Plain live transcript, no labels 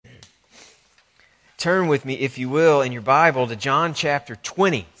turn with me, if you will, in your Bible to John chapter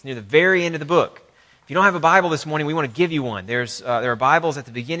 20. It's near the very end of the book. If you don't have a Bible this morning, we want to give you one. There are Bibles at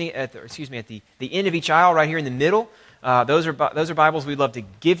the beginning, at the end of each aisle, right here in the middle. Those are Bibles we'd love to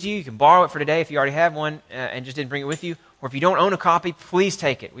give to you. You can borrow it for today if you already have one and just didn't bring it with you. Or if you don't own a copy, please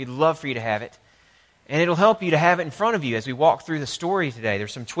take it. We'd love for you to have it. And it'll help you to have it in front of you as we walk through the story today.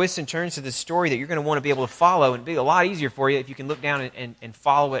 There's some twists and turns to this story that you're going to want to be able to follow, and it'll be a lot easier for you if you can look down and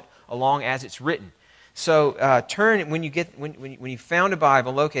follow it along as it's written. So turn, when you found a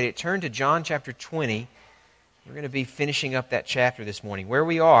Bible, locate it, turn to John chapter 20. We're going to be finishing up that chapter this morning. Where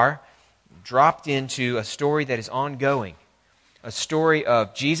we are, dropped into a story that is ongoing. A story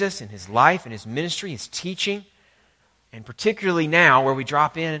of Jesus and His life and His ministry, His teaching. And particularly now, where we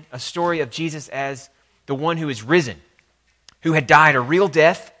drop in, a story of Jesus as the one who is risen, who had died a real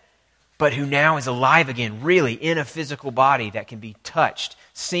death, but who now is alive again, really in a physical body that can be touched,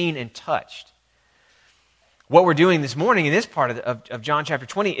 seen and touched. What we're doing this morning in this part of John chapter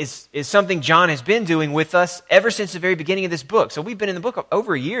 20 is something John has been doing with us ever since the very beginning of this book. So we've been in the book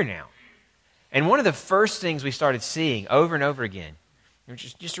over a year now. And one of the first things we started seeing over and over again,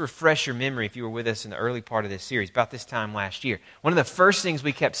 just to refresh your memory if you were with us in the early part of this series, about this time last year, one of the first things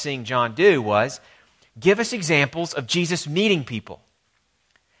we kept seeing John do was give us examples of Jesus meeting people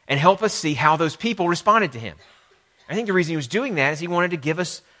and help us see how those people responded to Him. I think the reason He was doing that is He wanted to give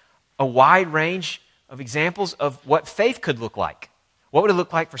us a wide range of examples of what faith could look like. What would it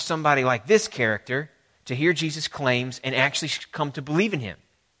look like for somebody like this character to hear Jesus' claims and actually come to believe in Him?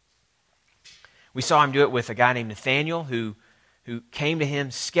 We saw Him do it with a guy named Nathanael who came to Him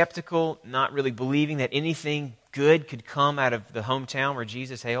skeptical, not really believing that anything good could come out of the hometown where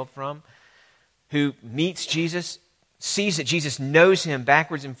Jesus hailed from, who meets Jesus, sees that Jesus knows him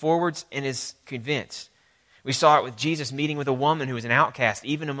backwards and forwards, and is convinced. We saw it with Jesus meeting with a woman who was an outcast,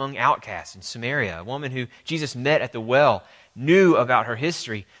 even among outcasts in Samaria, a woman who Jesus met at the well, knew about her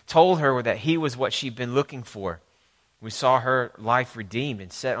history, told her that He was what she'd been looking for. We saw her life redeemed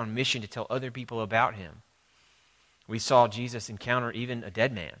and set on mission to tell other people about Him. We saw Jesus encounter even a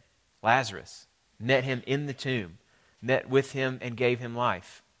dead man, Lazarus, met him in the tomb, met with him and gave him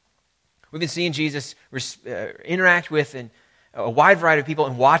life. We've been seeing Jesus interact with a wide variety of people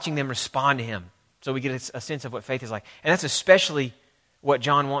and watching them respond to Him. So we get a sense of what faith is like. And that's especially what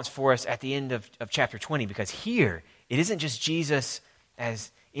John wants for us at the end of chapter 20, because here, it isn't just Jesus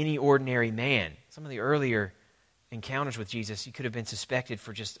as any ordinary man. Some of the earlier encounters with Jesus, He could have been suspected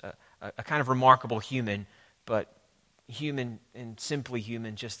for just a kind of remarkable human, but human and simply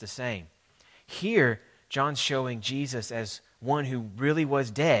human just the same. Here, John's showing Jesus as one who really was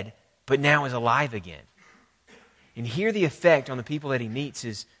dead, but now is alive again. And here the effect on the people that He meets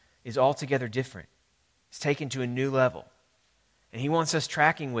is altogether different. It's taken to a new level. And He wants us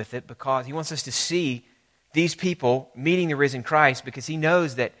tracking with it because He wants us to see these people meeting the risen Christ, because He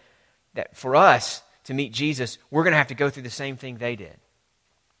knows that for us to meet Jesus, we're going to have to go through the same thing they did.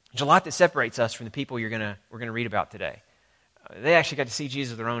 There's a lot that separates us from the people we're going to read about today. They actually got to see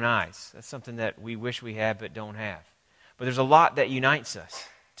Jesus with their own eyes. That's something that we wish we had but don't have. But there's a lot that unites us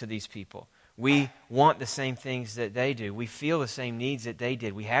to these people. We want the same things that they do. We feel the same needs that they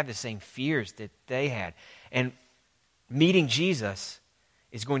did. We have the same fears that they had. And meeting Jesus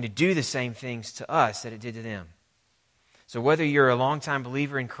is going to do the same things to us that it did to them. So whether you're a longtime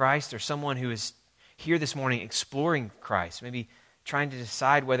believer in Christ or someone who is here this morning exploring Christ, maybe trying to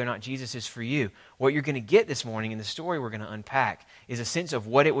decide whether or not Jesus is for you, what you're going to get this morning in the story we're going to unpack is a sense of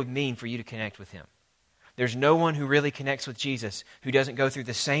what it would mean for you to connect with Him. There's no one who really connects with Jesus who doesn't go through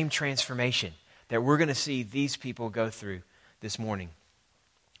the same transformation that we're going to see these people go through this morning.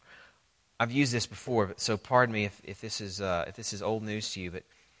 I've used this before, so pardon me if this is old news to you,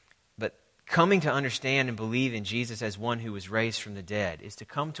 but coming to understand and believe in Jesus as one who was raised from the dead is to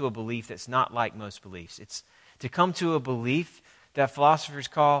come to a belief that's not like most beliefs. It's to come to a belief that philosophers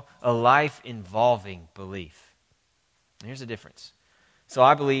call a life-involving belief. And here's the difference. So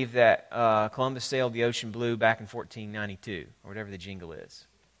I believe that Columbus sailed the ocean blue back in 1492, or whatever the jingle is.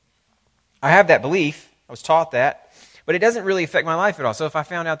 I have that belief. I was taught that. But it doesn't really affect my life at all. So if I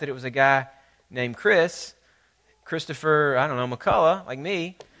found out that it was a guy named Christopher, McCullough, like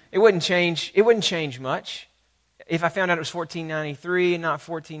me, it wouldn't change much. If I found out it was 1493 and not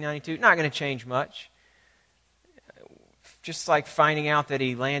 1492, not going to change much. Just like finding out that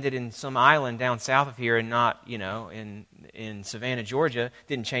he landed in some island down south of here and not, in Savannah, Georgia,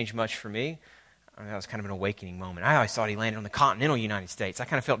 didn't change much for me. That was kind of an awakening moment. I always thought he landed on the continental United States. I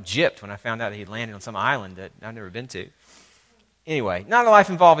kind of felt gypped when I found out that he landed on some island that I've never been to. Anyway, not a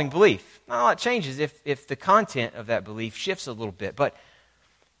life-involving belief. Not a lot changes if the content of that belief shifts a little bit. But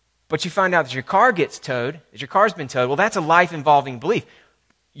but you find out that your car gets towed, that your car's been towed, well, that's a life-involving belief.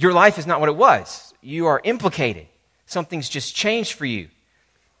 Your life is not what it was. You are implicated. Something's just changed for you.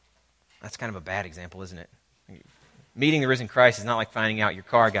 That's kind of a bad example, isn't it? Meeting the risen Christ is not like finding out your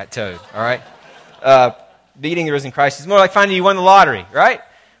car got towed, all right? Meeting the risen Christ is more like finding you won the lottery, right?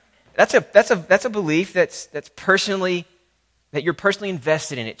 That's a belief that's personally, that you're personally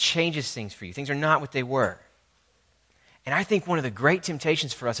invested in. It changes things for you. Things are not what they were. And I think one of the great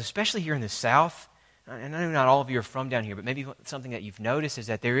temptations for us, especially here in the South, and I know not all of you are from down here, but maybe something that you've noticed is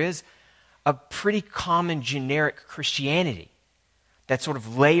that there is a pretty common generic Christianity that's sort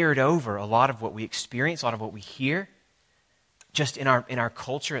of layered over a lot of what we experience, a lot of what we hear, just in our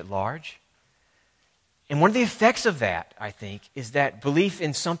culture at large. And one of the effects of that, I think, is that belief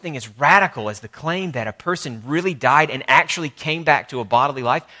in something as radical as the claim that a person really died and actually came back to a bodily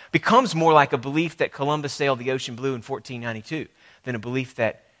life becomes more like a belief that Columbus sailed the ocean blue in 1492 than a belief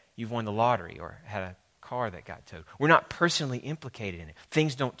that you've won the lottery or had a car that got towed. We're not personally implicated in it.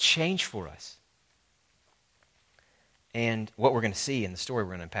 Things don't change for us. And what we're going to see in the story we're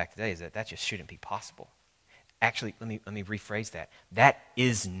going to unpack today is that just shouldn't be possible. Actually, let me rephrase that. That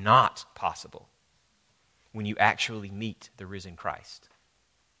is not possible when you actually meet the risen Christ.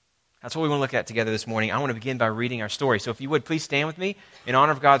 That's what we want to look at together this morning. I want to begin by reading our story. So if you would, please stand with me in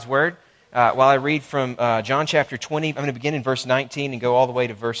honor of God's Word. While I read from John chapter 20, I'm going to begin in verse 19 and go all the way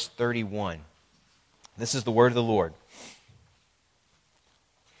to verse 31. This is the word of the Lord.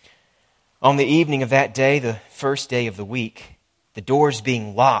 On the evening of that day, the first day of the week, the doors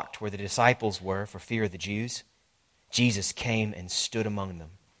being locked where the disciples were for fear of the Jews, Jesus came and stood among them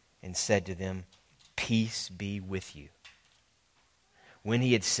and said to them, "Peace be with you." When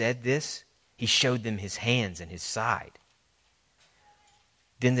he had said this, he showed them his hands and his side.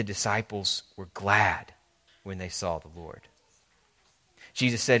 Then the disciples were glad when they saw the Lord.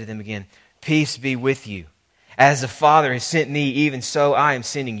 Jesus said to them again, "Peace be with you. As the Father has sent me, even so I am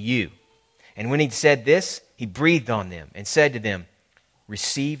sending you." And when he'd said this, he breathed on them and said to them,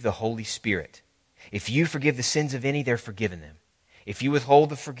 "Receive the Holy Spirit. If you forgive the sins of any, they're forgiven them. If you withhold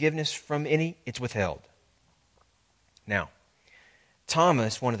the forgiveness from any, it's withheld." Now,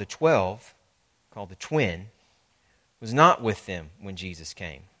 Thomas, one of the 12, called the twin, was not with them when Jesus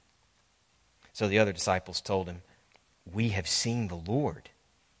came. So the other disciples told him, "We have seen the Lord."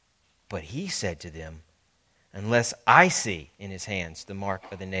 But he said to them, "Unless I see in his hands the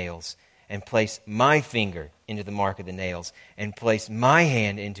mark of the nails, and place my finger into the mark of the nails, and place my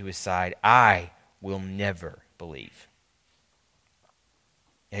hand into his side, I will never believe."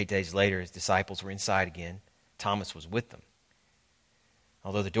 8 days later, his disciples were inside again. Thomas was with them.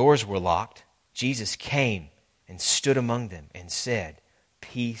 Although the doors were locked, Jesus came and stood among them and said,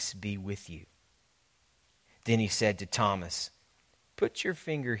 "Peace be with you." Then he said to Thomas, "Put your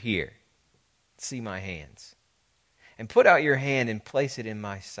finger here, see my hands, and put out your hand and place it in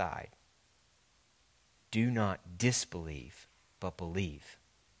my side. Do not disbelieve, but believe."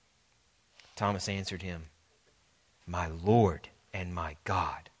 Thomas answered him, "My Lord and my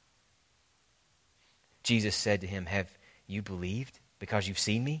God." Jesus said to him, "Have you believed because you've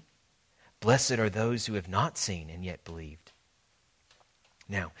seen me? Blessed are those who have not seen and yet believed."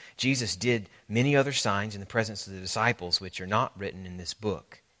 Now, Jesus did many other signs in the presence of the disciples, which are not written in this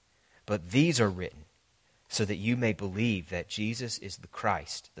book. But these are written so that you may believe that Jesus is the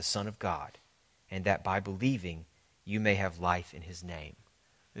Christ, the Son of God, and that by believing you may have life in his name.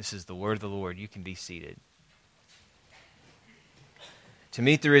 This is the word of the Lord. You can be seated. To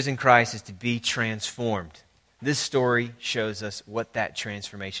meet the risen Christ is to be transformed. This story shows us what that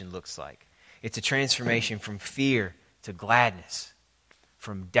transformation looks like. It's a transformation from fear to gladness,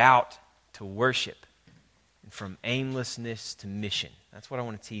 from doubt to worship, and from aimlessness to mission. That's what I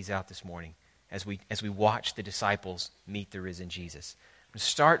want to tease out this morning as we watch the disciples meet the risen Jesus. I'm going to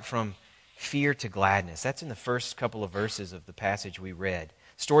start from fear to gladness. That's in the first couple of verses of the passage we read.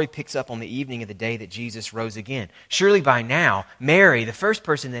 The story picks up on the evening of the day that Jesus rose again. Surely by now, Mary, the first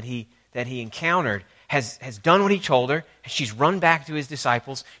person that he encountered, has done what he told her. She's run back to his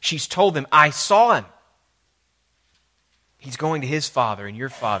disciples. She's told them, "I saw him. He's going to his Father and your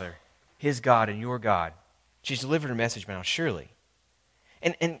Father, his God and your God." She's delivered her message now, surely.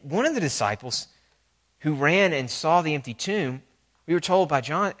 And one of the disciples who ran and saw the empty tomb, we were told by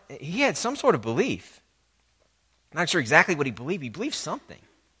John, he had some sort of belief. I'm not sure exactly what he believed. He believed something.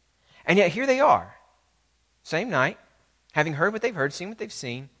 And yet here they are, same night, having heard what they've heard, seen what they've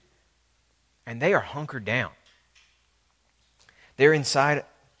seen, and they are hunkered down. They're inside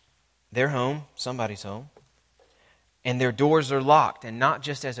their home, somebody's home, and their doors are locked, and not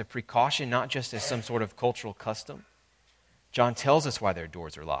just as a precaution, not just as some sort of cultural custom. John tells us why their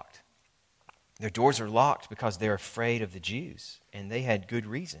doors are locked. Their doors are locked because they're afraid of the Jews, and they had good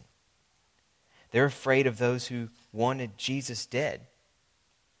reason. They're afraid of those who wanted Jesus dead.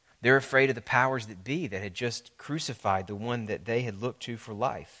 They're afraid of the powers that be that had just crucified the one that they had looked to for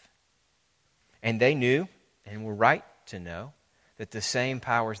life. And they knew, and were right to know, that the same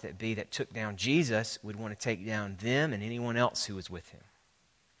powers that be that took down Jesus would want to take down them and anyone else who was with him.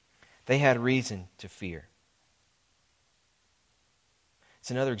 They had reason to fear. It's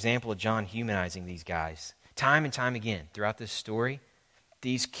another example of John humanizing these guys. Time and time again throughout this story,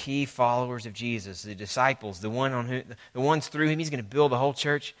 these key followers of Jesus, the disciples, the ones through him, he's going to build the whole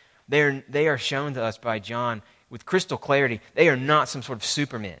church. They are shown to us by John with crystal clarity. They are not some sort of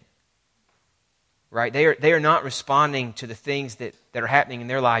supermen. Right? They are not responding to the things that are happening in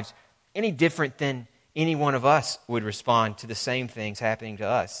their lives any different than any one of us would respond to the same things happening to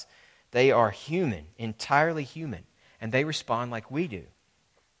us. They are human, entirely human, and they respond like we do.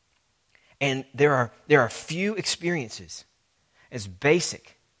 And there are few experiences as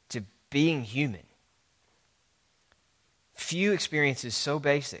basic to being human. Few experiences so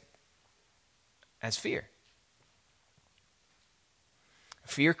basic as fear.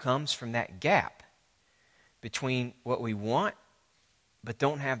 Fear comes from that gap between what we want but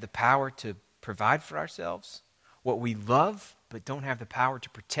don't have the power to provide for ourselves, what we love but don't have the power to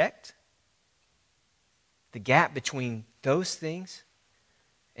protect. The gap between those things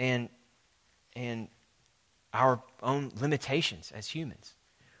and our own limitations as humans.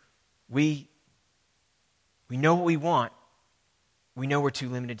 We know what we want. We know we're too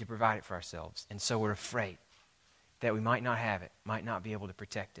limited to provide it for ourselves. And so we're afraid that we might not have it, might not be able to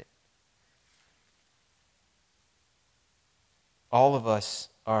protect it. All of us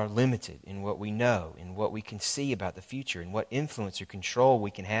are limited in what we know, in what we can see about the future, and what influence or control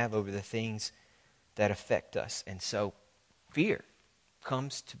we can have over the things that affect us. And so fear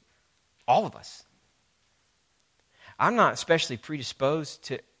comes to all of us. I'm not especially predisposed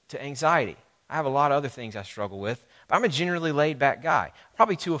to anxiety. I have a lot of other things I struggle with, but I'm a generally laid-back guy,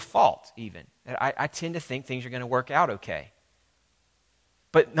 probably to a fault even. I tend to think things are going to work out okay.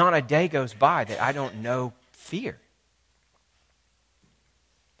 But not a day goes by that I don't know fear.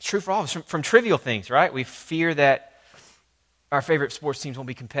 It's true for all of us, from trivial things, right? We fear that our favorite sports teams won't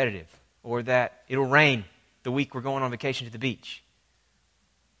be competitive, or that it'll rain the week we're going on vacation to the beach.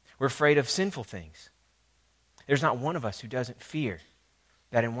 We're afraid of sinful things. There's not one of us who doesn't fear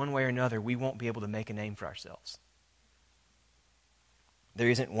that in one way or another we won't be able to make a name for ourselves. There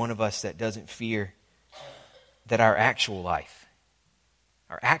isn't one of us that doesn't fear that our actual life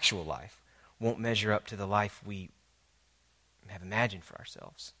won't measure up to the life we have imagined for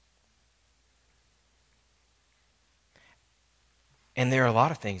ourselves. And there are a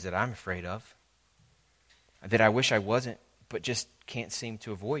lot of things that I'm afraid of that I wish I wasn't, but just can't seem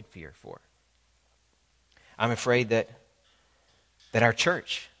to avoid fear for. I'm afraid that our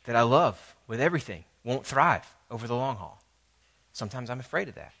church, that I love with everything, won't thrive over the long haul. Sometimes I'm afraid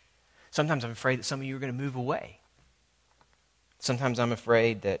of that. Sometimes I'm afraid that some of you are going to move away. Sometimes I'm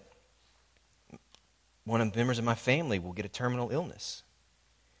afraid that one of the members of my family will get a terminal illness.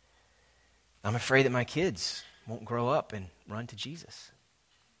 I'm afraid that my kids won't grow up and run to Jesus.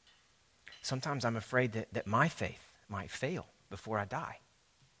 Sometimes I'm afraid that my faith might fail before I die.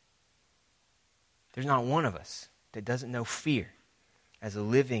 There's not one of us that doesn't know fear as a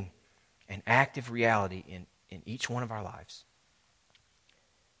living and active reality in each one of our lives.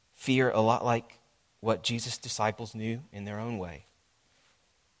 Fear a lot like what Jesus' disciples knew in their own way.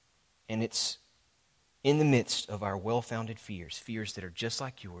 And it's in the midst of our well-founded fears that are just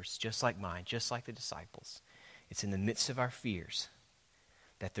like yours, just like mine, just like the disciples. It's in the midst of our fears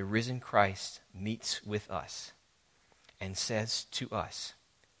that the risen Christ meets with us and says to us,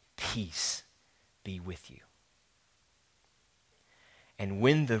 "Peace be with you." And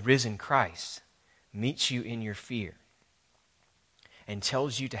when the risen Christ meets you in your fear and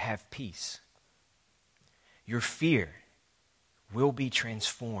tells you to have peace, your fear will be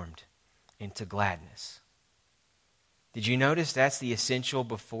transformed into gladness. Did you notice that's the essential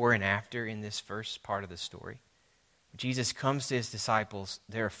before and after in this first part of the story? Jesus comes to his disciples,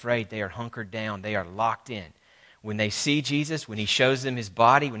 they're afraid, they are hunkered down, they are locked in. When they see Jesus, when he shows them his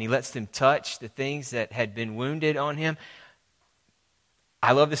body, when he lets them touch the things that had been wounded on him,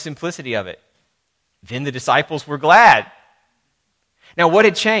 I love the simplicity of it. Then the disciples were glad. Now, what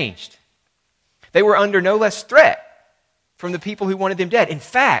had changed? They were under no less threat from the people who wanted them dead. In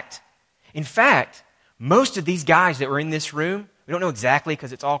fact, most of these guys that were in this room, we don't know exactly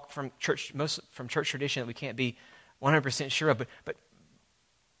because it's all from church tradition that we can't be 100% sure of, but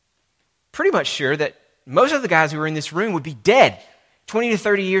pretty much sure that most of the guys who were in this room would be dead 20 to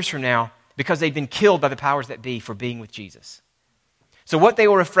 30 years from now because they'd been killed by the powers that be for being with Jesus. So what they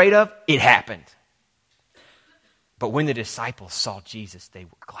were afraid of, it happened. But when the disciples saw Jesus, they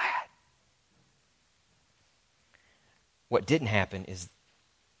were glad. What didn't happen is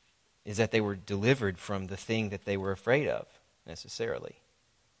that they were delivered from the thing that they were afraid of, necessarily.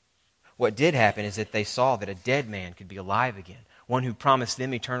 What did happen is that they saw that a dead man could be alive again. One who promised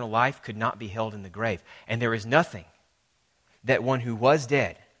them eternal life could not be held in the grave. And there is nothing that one who was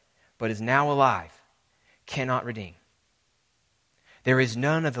dead but is now alive cannot redeem. There is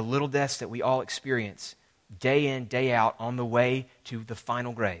none of the little deaths that we all experience day in, day out on the way to the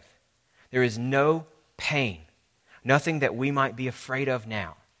final grave. There is no pain, nothing that we might be afraid of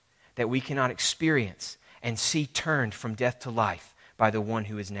now that we cannot experience and see turned from death to life by the one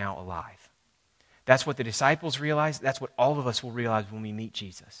who is now alive. That's what the disciples realized. That's what all of us will realize when we meet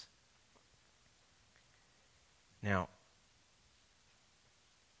Jesus. Now,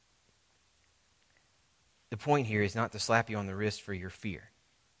 the point here is not to slap you on the wrist for your fear.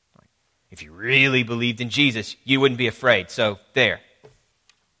 If you really believed in Jesus, you wouldn't be afraid. So there,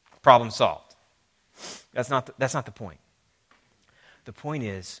 problem solved. That's not the point. The point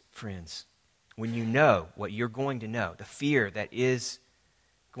is, friends, when you know what you're going to know, the fear that is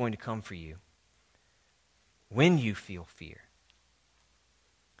going to come for you, when you feel fear,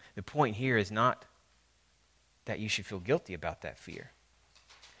 the point here is not that you should feel guilty about that fear,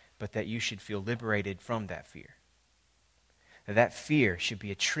 but that you should feel liberated from that fear. That fear should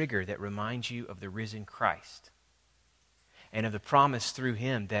be a trigger that reminds you of the risen Christ and of the promise through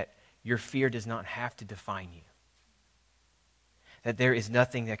Him that your fear does not have to define you. That there is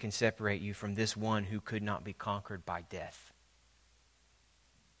nothing that can separate you from this one who could not be conquered by death.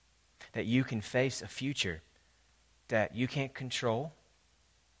 That you can face a future that you can't control.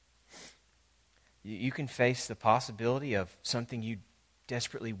 You can face the possibility of something you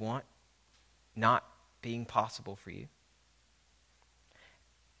desperately want not being possible for you,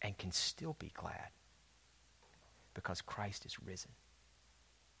 and can still be glad because Christ is risen.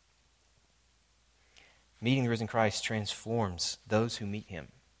 Meeting the risen Christ transforms those who meet Him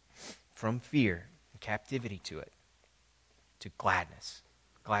from fear and captivity to it to gladness.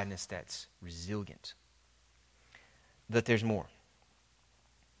 Gladness that's resilient. But there's more.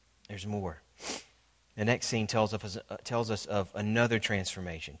 There's more. The next scene tells us of another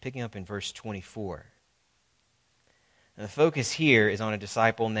transformation, picking up in verse 24. And the focus here is on a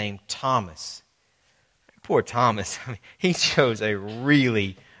disciple named Thomas. Poor Thomas. I mean, he chose a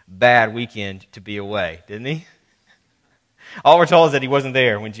really bad weekend to be away, didn't he? All we're told is that he wasn't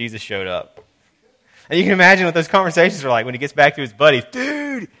there when Jesus showed up. And you can imagine what those conversations are like when he gets back to his buddies.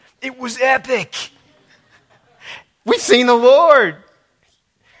 Dude, it was epic. We've seen the Lord.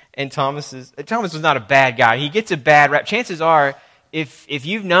 And Thomas was not a bad guy. He gets a bad rap. Chances are, if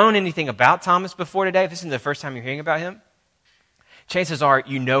you've known anything about Thomas before today, if this is the first time you're hearing about him, chances are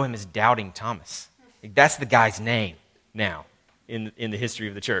you know him as Doubting Thomas. That's the guy's name now in the history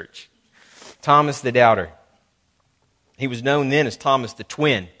of the church. Thomas the Doubter. He was known then as Thomas the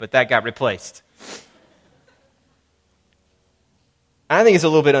Twin, but that got replaced. I think it's a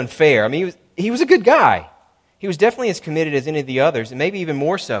little bit unfair. I mean, he was a good guy. He was definitely as committed as any of the others, and maybe even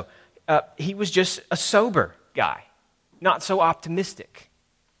more so. He was just a sober guy, not so optimistic.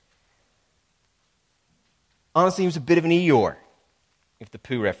 Honestly, he was a bit of an Eeyore, if the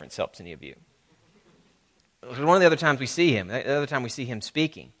poo reference helps any of you. One of the other times we see him, the other time we see him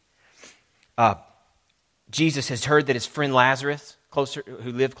speaking, Jesus has heard that his friend Lazarus,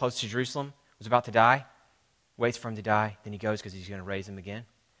 who lived close to Jerusalem, was about to die. Waits for him to die, then he goes because he's going to raise him again.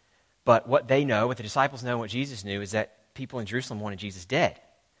 But what they know, what the disciples know, what Jesus knew, is that people in Jerusalem wanted Jesus dead.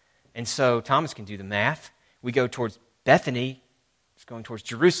 And so Thomas can do the math. We go towards Bethany, it's going towards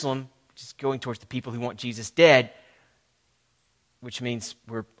Jerusalem, which is going towards the people who want Jesus dead, which means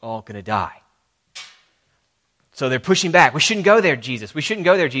we're all going to die. So they're pushing back. We shouldn't go there, Jesus. We shouldn't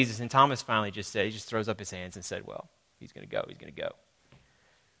go there, Jesus. And Thomas finally he just throws up his hands and said, well, he's going to go. He's going to go.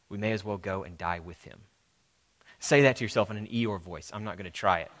 We may as well go and die with him. Say that to yourself in an Eeyore voice. I'm not going to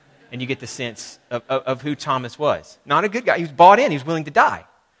try it. And you get the sense of who Thomas was. Not a good guy. He was bought in. He was willing to die.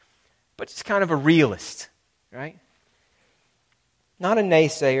 But just kind of a realist, right? Not a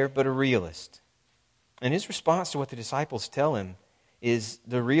naysayer, but a realist. And his response to what the disciples tell him is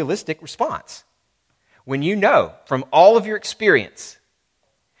the realistic response. When you know from all of your experience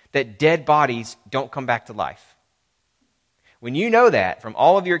that dead bodies don't come back to life. When you know that from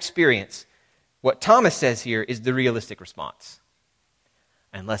all of your experience, what Thomas says here is the realistic response.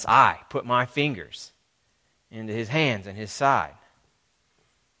 Unless I put my fingers into his hands and his side,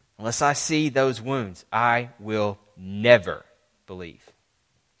 unless I see those wounds, I will never believe.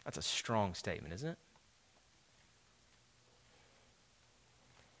 That's a strong statement, isn't it?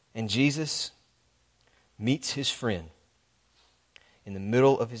 And Jesus meets his friend in the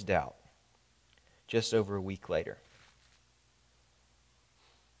middle of his doubt just over a week later.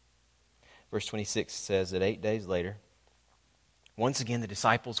 Verse 26 says that 8 days later, once again the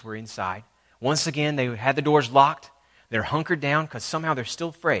disciples were inside. Once again they had the doors locked. They're hunkered down because somehow they're still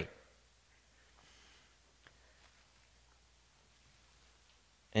afraid.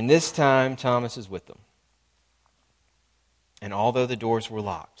 And this time Thomas is with them. And although the doors were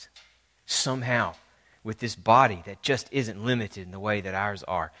locked, somehow, with this body that just isn't limited in the way that ours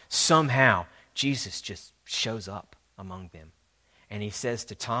are, somehow Jesus just shows up among them. And he says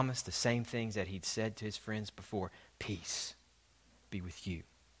to Thomas the same things that he'd said to his friends before. Peace be with you.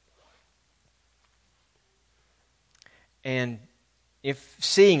 And if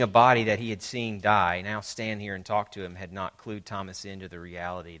seeing a body that he had seen die, now stand here and talk to him, had not clued Thomas into the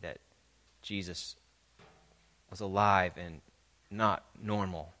reality that Jesus was alive and not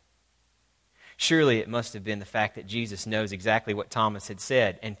normal, surely it must have been the fact that Jesus knows exactly what Thomas had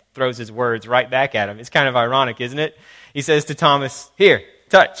said and throws his words right back at him. It's kind of ironic, isn't it? He says to Thomas, "Here,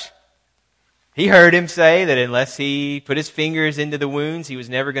 touch." He heard him say that unless he put his fingers into the wounds, he was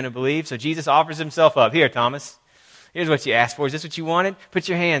never going to believe. So Jesus offers himself up. "Here, Thomas. Here's what you asked for. Is this what you wanted? Put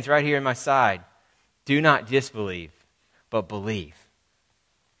your hands right here in my side. Do not disbelieve, but believe."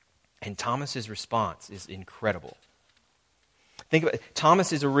 And Thomas's response is incredible. Think about it.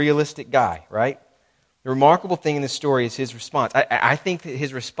 Thomas is a realistic guy, right? The remarkable thing in this story is his response. I think that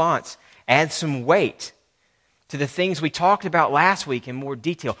his response adds some weight to the things we talked about last week in more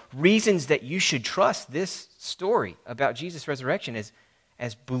detail. Reasons that you should trust this story about Jesus' resurrection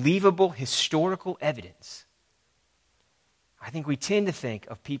as believable historical evidence. I think we tend to think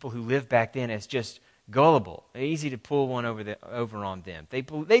of people who lived back then as just gullible, easy to pull one over on them. They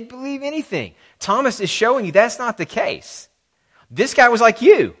believe anything. Thomas is showing you that's not the case. This guy was like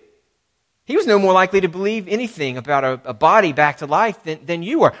you. He was no more likely to believe anything about a body back to life than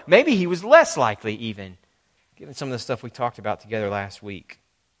you are. Maybe he was less likely even, given some of the stuff we talked about together last week.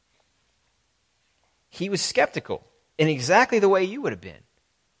 He was skeptical in exactly the way you would have been.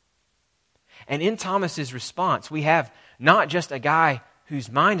 And in Thomas's response, we have not just a guy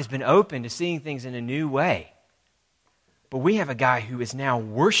whose mind has been open to seeing things in a new way, but we have a guy who is now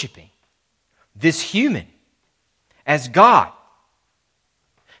worshiping this human as God.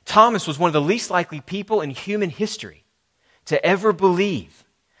 Thomas was one of the least likely people in human history to ever believe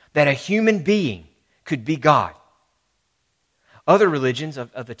that a human being could be God. Other religions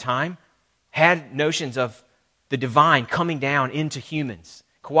of the time had notions of the divine coming down into humans,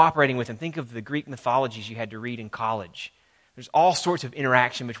 cooperating with them. Think of the Greek mythologies you had to read in college. There's all sorts of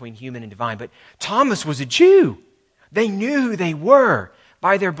interaction between human and divine. But Thomas was a Jew. They knew who they were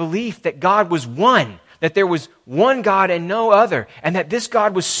by their belief that God was one, that there was one God and no other, and that this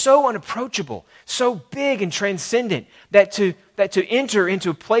God was so unapproachable, so big and transcendent, that to enter into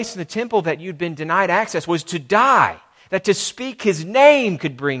a place in the temple that you'd been denied access was to die, that to speak his name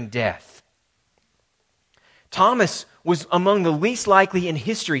could bring death. Thomas was among the least likely in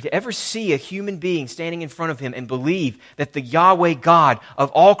history to ever see a human being standing in front of him and believe that the Yahweh God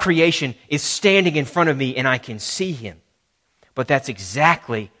of all creation is standing in front of me and I can see him. But that's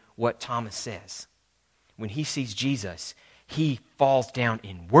exactly what Thomas says. When he sees Jesus, he falls down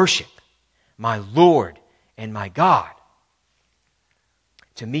in worship, my Lord and my God.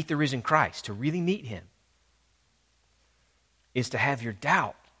 To meet the risen Christ, to really meet him, is to have your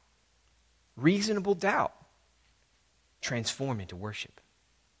doubt, reasonable doubt, transform into worship.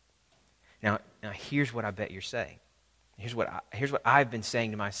 Now here's what I bet you're saying. Here's what I've been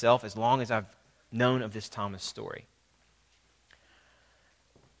saying to myself as long as I've known of this Thomas story.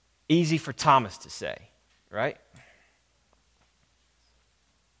 Easy for Thomas to say, right?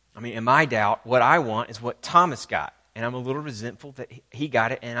 I mean, in my doubt, what I want is what Thomas got. And I'm a little resentful that he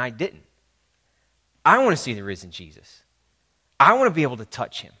got it and I didn't. I want to see the risen Jesus. I want to be able to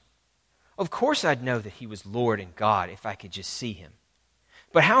touch him. Of course I'd know that he was Lord and God if I could just see him.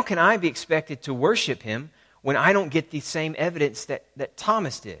 But how can I be expected to worship him when I don't get the same evidence that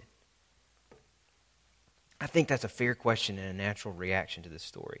Thomas did? I think that's a fair question and a natural reaction to this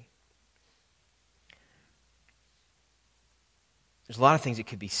story. There's a lot of things that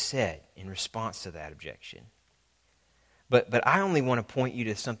could be said in response to that objection. But I only want to point you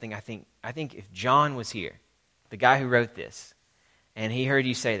to something I think if John was here, the guy who wrote this, and he heard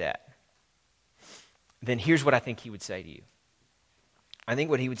you say that, then here's what I think he would say to you. I think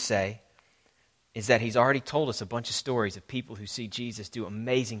what he would say is that he's already told us a bunch of stories of people who see Jesus do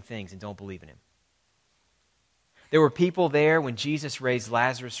amazing things and don't believe in him. There were people there when Jesus raised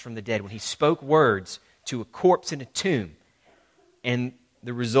Lazarus from the dead, when he spoke words to a corpse in a tomb, and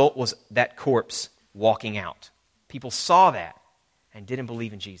the result was that corpse walking out. People saw that and didn't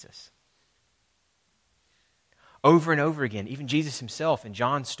believe in Jesus. Over and over again, even Jesus himself in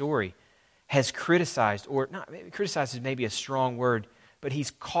John's story has criticized, or not, criticized is maybe a strong word, but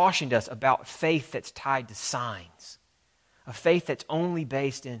he's cautioned us about faith that's tied to signs. A faith that's only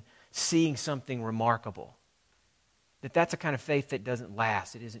based in seeing something remarkable. That's a kind of faith that doesn't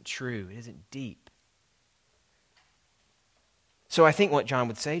last. It isn't true. It isn't deep. So I think what John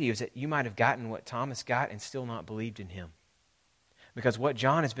would say to you is that you might have gotten what Thomas got and still not believed in him. Because what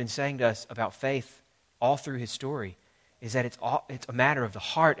John has been saying to us about faith all through his story is that it's a matter of the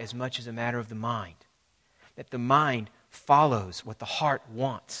heart as much as a matter of the mind. That the mind follows what the heart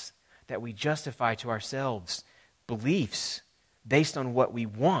wants. That we justify to ourselves beliefs based on what we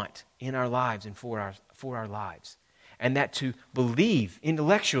want in our lives and for our lives. And that to believe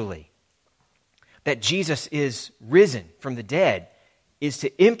intellectually that Jesus is risen from the dead is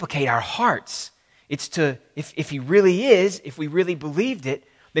to implicate our hearts. It's to, if he really is, if we really believed it,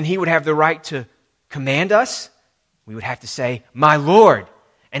 then he would have the right to command us. We would have to say, "My Lord."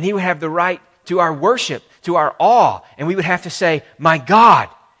 And he would have the right to our worship, to our awe. And we would have to say, "My God."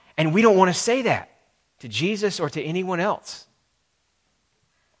 And we don't want to say that to Jesus or to anyone else.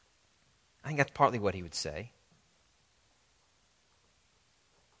 I think that's partly what he would say.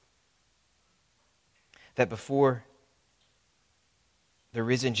 That before the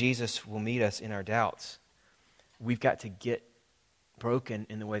risen Jesus will meet us in our doubts, we've got to get broken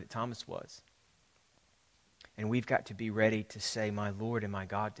in the way that Thomas was. And we've got to be ready to say, "My Lord and my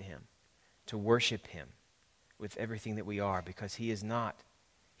God" to him, to worship him with everything that we are, because he is not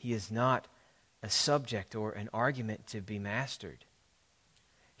a subject or an argument to be mastered.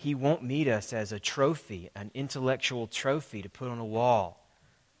 He won't meet us as a trophy, an intellectual trophy to put on a wall.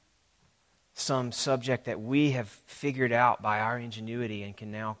 Some subject that we have figured out by our ingenuity and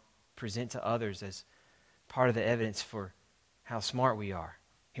can now present to others as part of the evidence for how smart we are.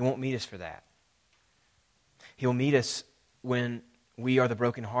 He won't meet us for that. He'll meet us when we are the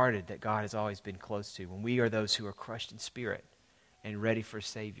brokenhearted that God has always been close to, when we are those who are crushed in spirit and ready for a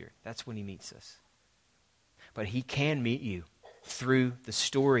Savior. That's when he meets us. But he can meet you through the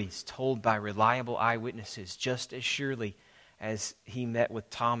stories told by reliable eyewitnesses just as surely as he met with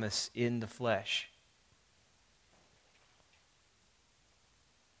Thomas in the flesh.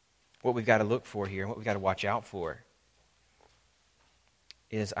 What we've got to look for here and what we've got to watch out for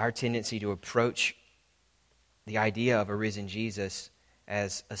is our tendency to approach the idea of a risen Jesus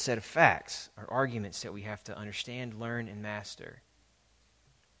as a set of facts or arguments that we have to understand, learn, and master.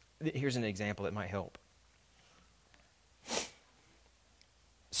 Here's an example that might help.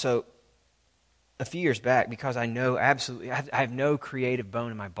 So, a few years back, because I know absolutely, I have no creative bone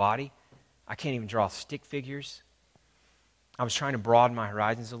in my body. I can't even draw stick figures. I was trying to broaden my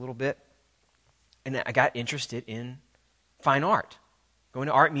horizons a little bit. And I got interested in fine art, going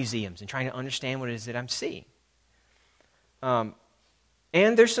to art museums and trying to understand what it is that I'm seeing. And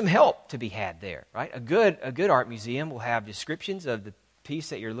there's some help to be had there, right? A good art museum will have descriptions of the piece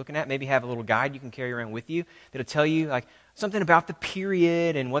that you're looking at, maybe have a little guide you can carry around with you that'll tell you like something about the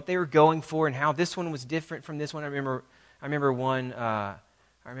period and what they were going for and how this one was different from this one. I remember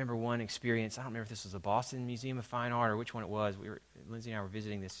one experience. I don't remember if this was the Boston Museum of Fine Art or which one it was. Lindsay and I were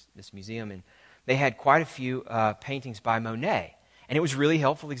visiting this museum, and they had quite a few paintings by Monet, and it was a really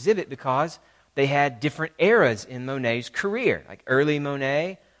helpful exhibit because they had different eras in Monet's career, like early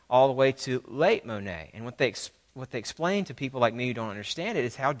Monet all the way to late Monet. And what they explain to people like me who don't understand it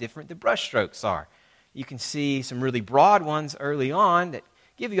is how different the brushstrokes are. You can see some really broad ones early on that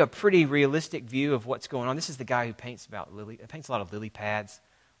give you a pretty realistic view of what's going on. This is the guy who paints a lot of lily pads,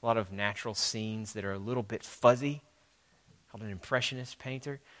 a lot of natural scenes that are a little bit fuzzy, called an impressionist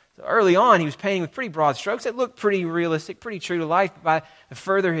painter. So early on, he was painting with pretty broad strokes that looked pretty realistic, pretty true to life. But by the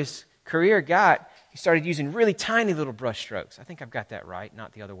further his career got, he started using really tiny little brush strokes. I think I've got that right,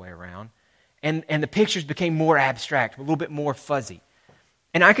 not the other way around. And the pictures became more abstract, a little bit more fuzzy.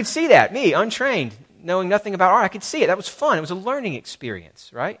 And I could see that, me, untrained, knowing nothing about art, I could see it. That was fun. It was a learning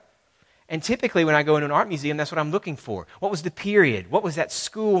experience, right? And typically when I go into an art museum, that's what I'm looking for. What was the period? What was that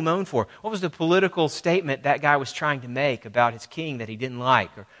school known for? What was the political statement that guy was trying to make about his king that he didn't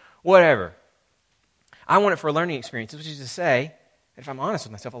like, or whatever? I want it for a learning experience, which is to say, if I'm honest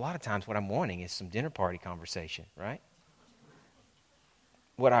with myself, a lot of times what I'm wanting is some dinner party conversation, right?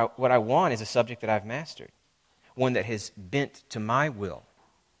 What I want is a subject that I've mastered, one that has bent to my will.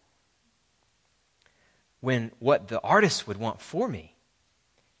 When what the artist would want for me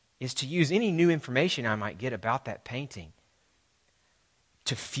is to use any new information I might get about that painting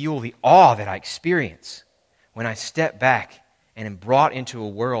to fuel the awe that I experience when I step back and am brought into a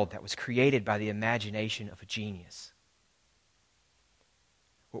world that was created by the imagination of a genius.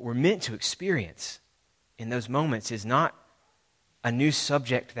 What we're meant to experience in those moments is not a new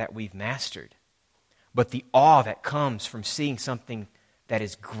subject that we've mastered, but the awe that comes from seeing something that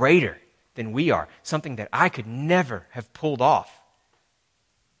is greater than we are, something that I could never have pulled off.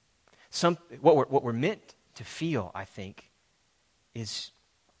 What we're meant to feel, I think, is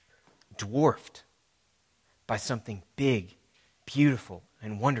dwarfed by something big, beautiful,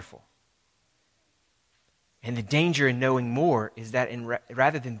 and wonderful. And the danger in knowing more is that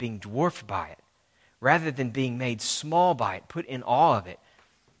rather than being dwarfed by it, rather than being made small by it, put in awe of it,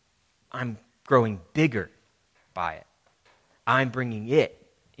 I'm growing bigger by it. I'm bringing it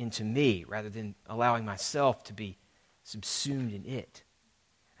into me rather than allowing myself to be subsumed in it.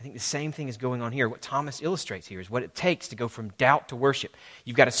 I think the same thing is going on here. What Thomas illustrates here is what it takes to go from doubt to worship.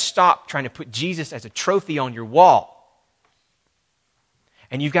 You've got to stop trying to put Jesus as a trophy on your wall.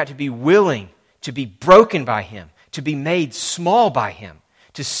 And you've got to be willing to be broken by Him, to be made small by Him,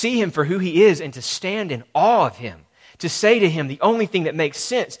 to see Him for who He is and to stand in awe of Him, to say to Him the only thing that makes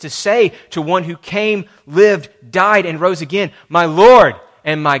sense, to say to one who came, lived, died, and rose again, "My Lord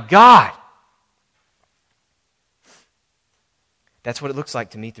and my God." That's what it looks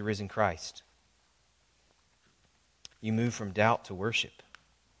like to meet the risen Christ. You move from doubt to worship.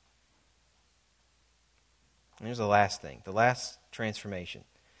 And here's the last thing, the last transformation.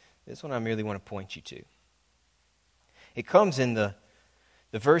 This one I merely want to point you to. It comes in the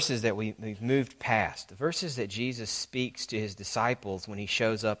verses that we've moved past, the verses that Jesus speaks to His disciples when He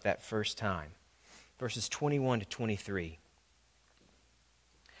shows up that first time. Verses 21 to 23.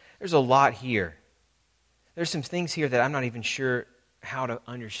 There's a lot here. There's some things here that I'm not even sure how to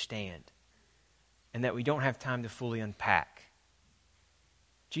understand and that we don't have time to fully unpack.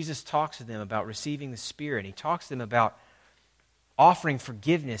 Jesus talks to them about receiving the Spirit. He talks to them about offering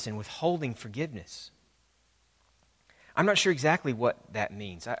forgiveness and withholding forgiveness. I'm not sure exactly what that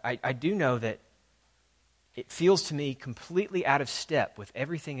means. I do know that it feels to me completely out of step with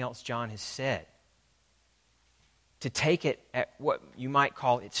everything else John has said to take it at what you might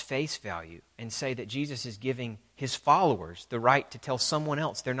call its face value and say that Jesus is giving His followers the right to tell someone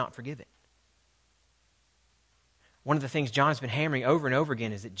else they're not forgiven. One of the things John's been hammering over and over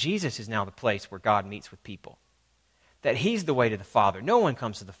again is that Jesus is now the place where God meets with people. That He's the way to the Father. No one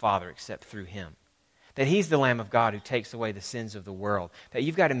comes to the Father except through Him. That He's the Lamb of God who takes away the sins of the world. That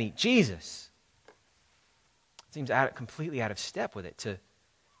you've got to meet Jesus. It seems completely out of step with it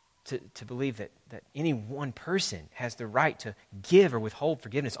to believe that any one person has the right to give or withhold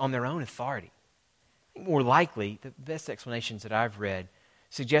forgiveness on their own authority. I think more likely, the best explanations that I've read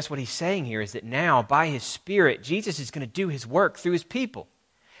suggest what He's saying here is that now, by His Spirit, Jesus is going to do His work through His people.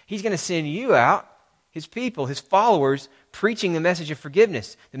 He's going to send you out, His people, His followers, preaching the message of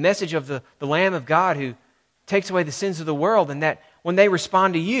forgiveness, the message of the Lamb of God who takes away the sins of the world, and that when they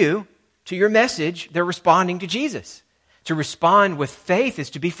respond to you, to your message, they're responding to Jesus. To respond with faith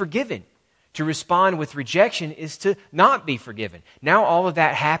is to be forgiven. To respond with rejection is to not be forgiven. Now all of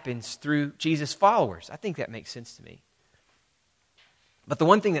that happens through Jesus' followers. I think that makes sense to me. But the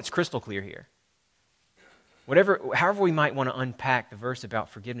one thing that's crystal clear here, however we might want to unpack the verse about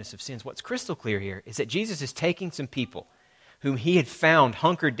forgiveness of sins, what's crystal clear here is that Jesus is taking some people whom He had found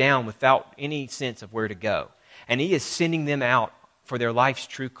hunkered down without any sense of where to go, and He is sending them out for their life's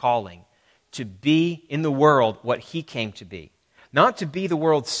true calling to be in the world what He came to be. Not to be the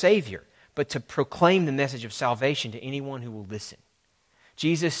world's Savior, but to proclaim the message of salvation to anyone who will listen.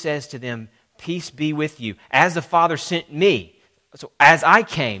 Jesus says to them, "Peace be with you. As the Father sent me, so as I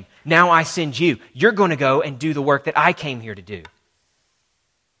came, now I send you. You're going to go and do the work that I came here to do."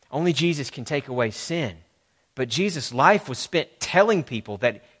 Only Jesus can take away sin. But Jesus' life was spent telling people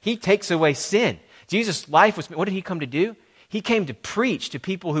that He takes away sin. Jesus' life was spent, what did He come to do? He came to preach to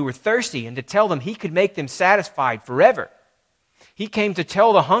people who were thirsty and to tell them He could make them satisfied forever. He came to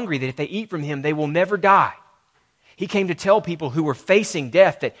tell the hungry that if they eat from Him, they will never die. He came to tell people who were facing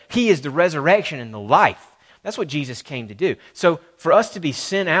death that He is the resurrection and the life. That's what Jesus came to do. So for us to be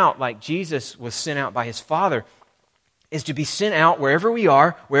sent out like Jesus was sent out by His Father is to be sent out wherever we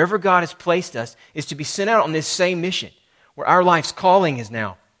are, wherever God has placed us, is to be sent out on this same mission, where our life's calling is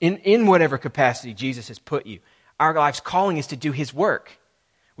now, in whatever capacity Jesus has put you. Our life's calling is to do His work,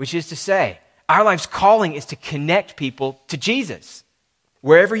 which is to say, our life's calling is to connect people to Jesus,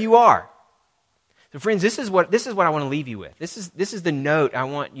 wherever you are. So friends, this is what I want to leave you with. This is the note I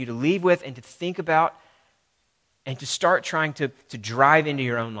want you to leave with and to think about and to start trying to drive into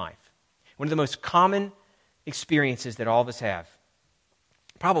your own life. One of the most common experiences that all of us have,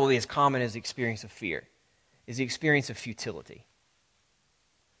 probably as common as the experience of fear, is the experience of futility.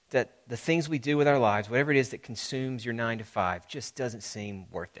 That the things we do with our lives, whatever it is that consumes your 9 to 5, just doesn't seem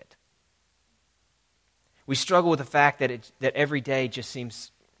worth it. We struggle with the fact that every day just seems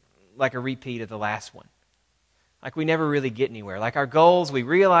like a repeat of the last one. Like we never really get anywhere. Like our goals, we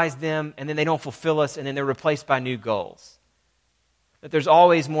realize them, and then they don't fulfill us, and then they're replaced by new goals. That there's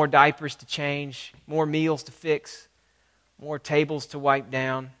always more diapers to change, more meals to fix, more tables to wipe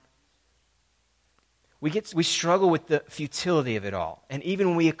down. We struggle with the futility of it all. And even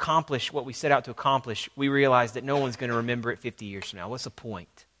when we accomplish what we set out to accomplish, we realize that no one's going to remember it 50 years from now. What's the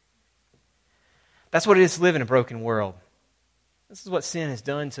point? That's what it is to live in a broken world. This is what sin has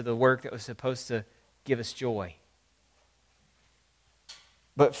done to the work that was supposed to give us joy.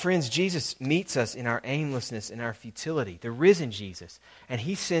 But friends, Jesus meets us in our aimlessness and our futility, the risen Jesus. And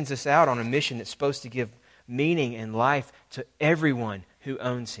He sends us out on a mission that's supposed to give meaning and life to everyone who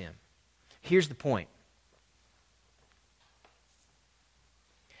owns Him. Here's the point.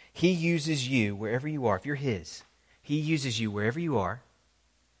 He uses you wherever you are. If you're His, He uses you wherever you are.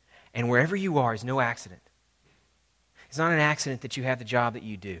 And wherever you are is no accident. It's not an accident that you have the job that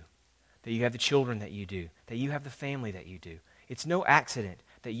you do, that you have the children that you do, that you have the family that you do. It's no accident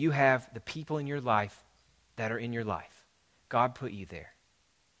that you have the people in your life that are in your life. God put you there.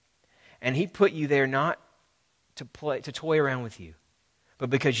 And He put you there not to toy around with you, but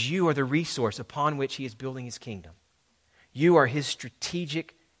because you are the resource upon which He is building His kingdom. You are His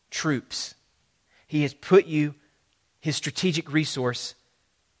strategic troops. He has put you, His strategic resource,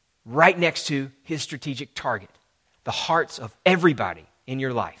 right next to His strategic target, the hearts of everybody in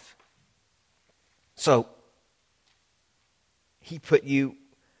your life. So, He put you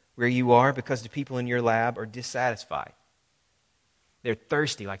where you are because the people in your lab are dissatisfied. They're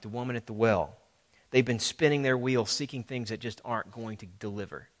thirsty like the woman at the well. They've been spinning their wheels seeking things that just aren't going to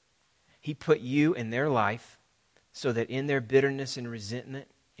deliver. He put you in their life so that in their bitterness and resentment,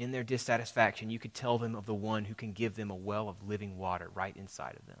 in their dissatisfaction, you could tell them of the one who can give them a well of living water right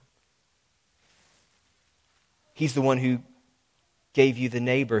inside of them. He's the one who gave you the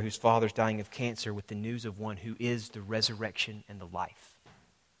neighbor whose father's dying of cancer with the news of one who is the resurrection and the life.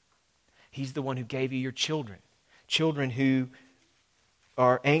 He's the one who gave you your children. Children who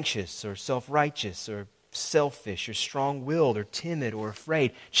are anxious or self-righteous or selfish or strong-willed or timid or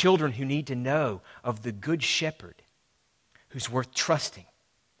afraid. Children who need to know of the good shepherd who's worth trusting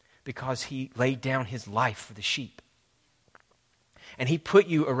because He laid down His life for the sheep. And He put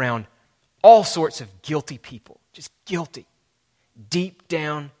you around all sorts of guilty people. Just guilty. Deep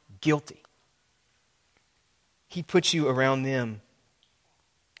down guilty. He puts you around them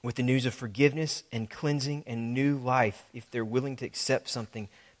with the news of forgiveness and cleansing and new life if they're willing to accept something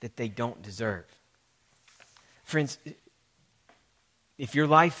that they don't deserve. Friends, if your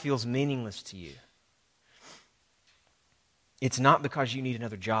life feels meaningless to you, it's not because you need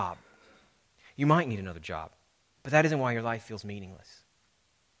another job. You might need another job, but that isn't why your life feels meaningless.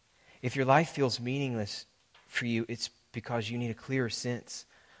 If your life feels meaningless for you, it's because you need a clearer sense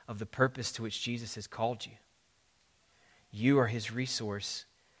of the purpose to which Jesus has called you. You are His resource.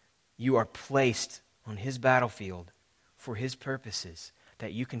 You are placed on His battlefield for His purposes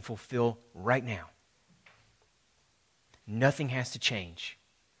that you can fulfill right now. Nothing has to change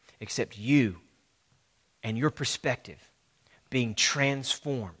except you and your perspective being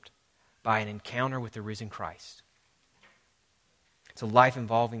transformed by an encounter with the risen Christ. It's a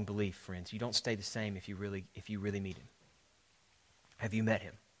life-involving belief, friends. You don't stay the same if you really meet Him. Have you met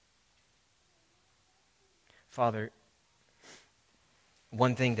Him? Father,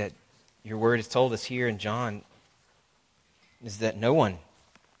 one thing that Your Word has told us here in John is that no one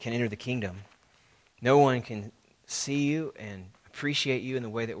can enter the kingdom. No one can see You and appreciate You in the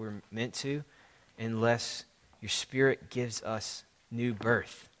way that we're meant to unless Your Spirit gives us new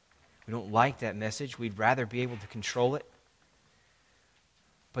birth. We don't like that message. We'd rather be able to control it.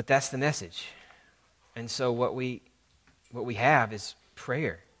 But that's the message. And so what we have is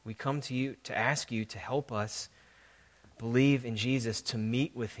prayer. We come to You to ask You to help us believe in Jesus, to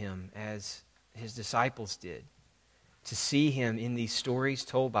meet with Him as His disciples did, to see Him in these stories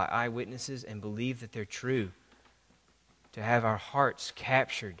told by eyewitnesses and believe that they're true, to have our hearts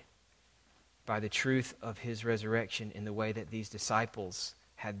captured by the truth of His resurrection in the way that these disciples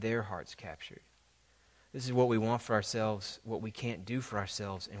had their hearts captured. This is what we want for ourselves, what we can't do for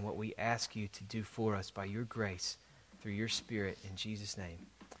ourselves, and what we ask You to do for us by Your grace, through Your Spirit. In Jesus' name,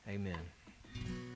 amen.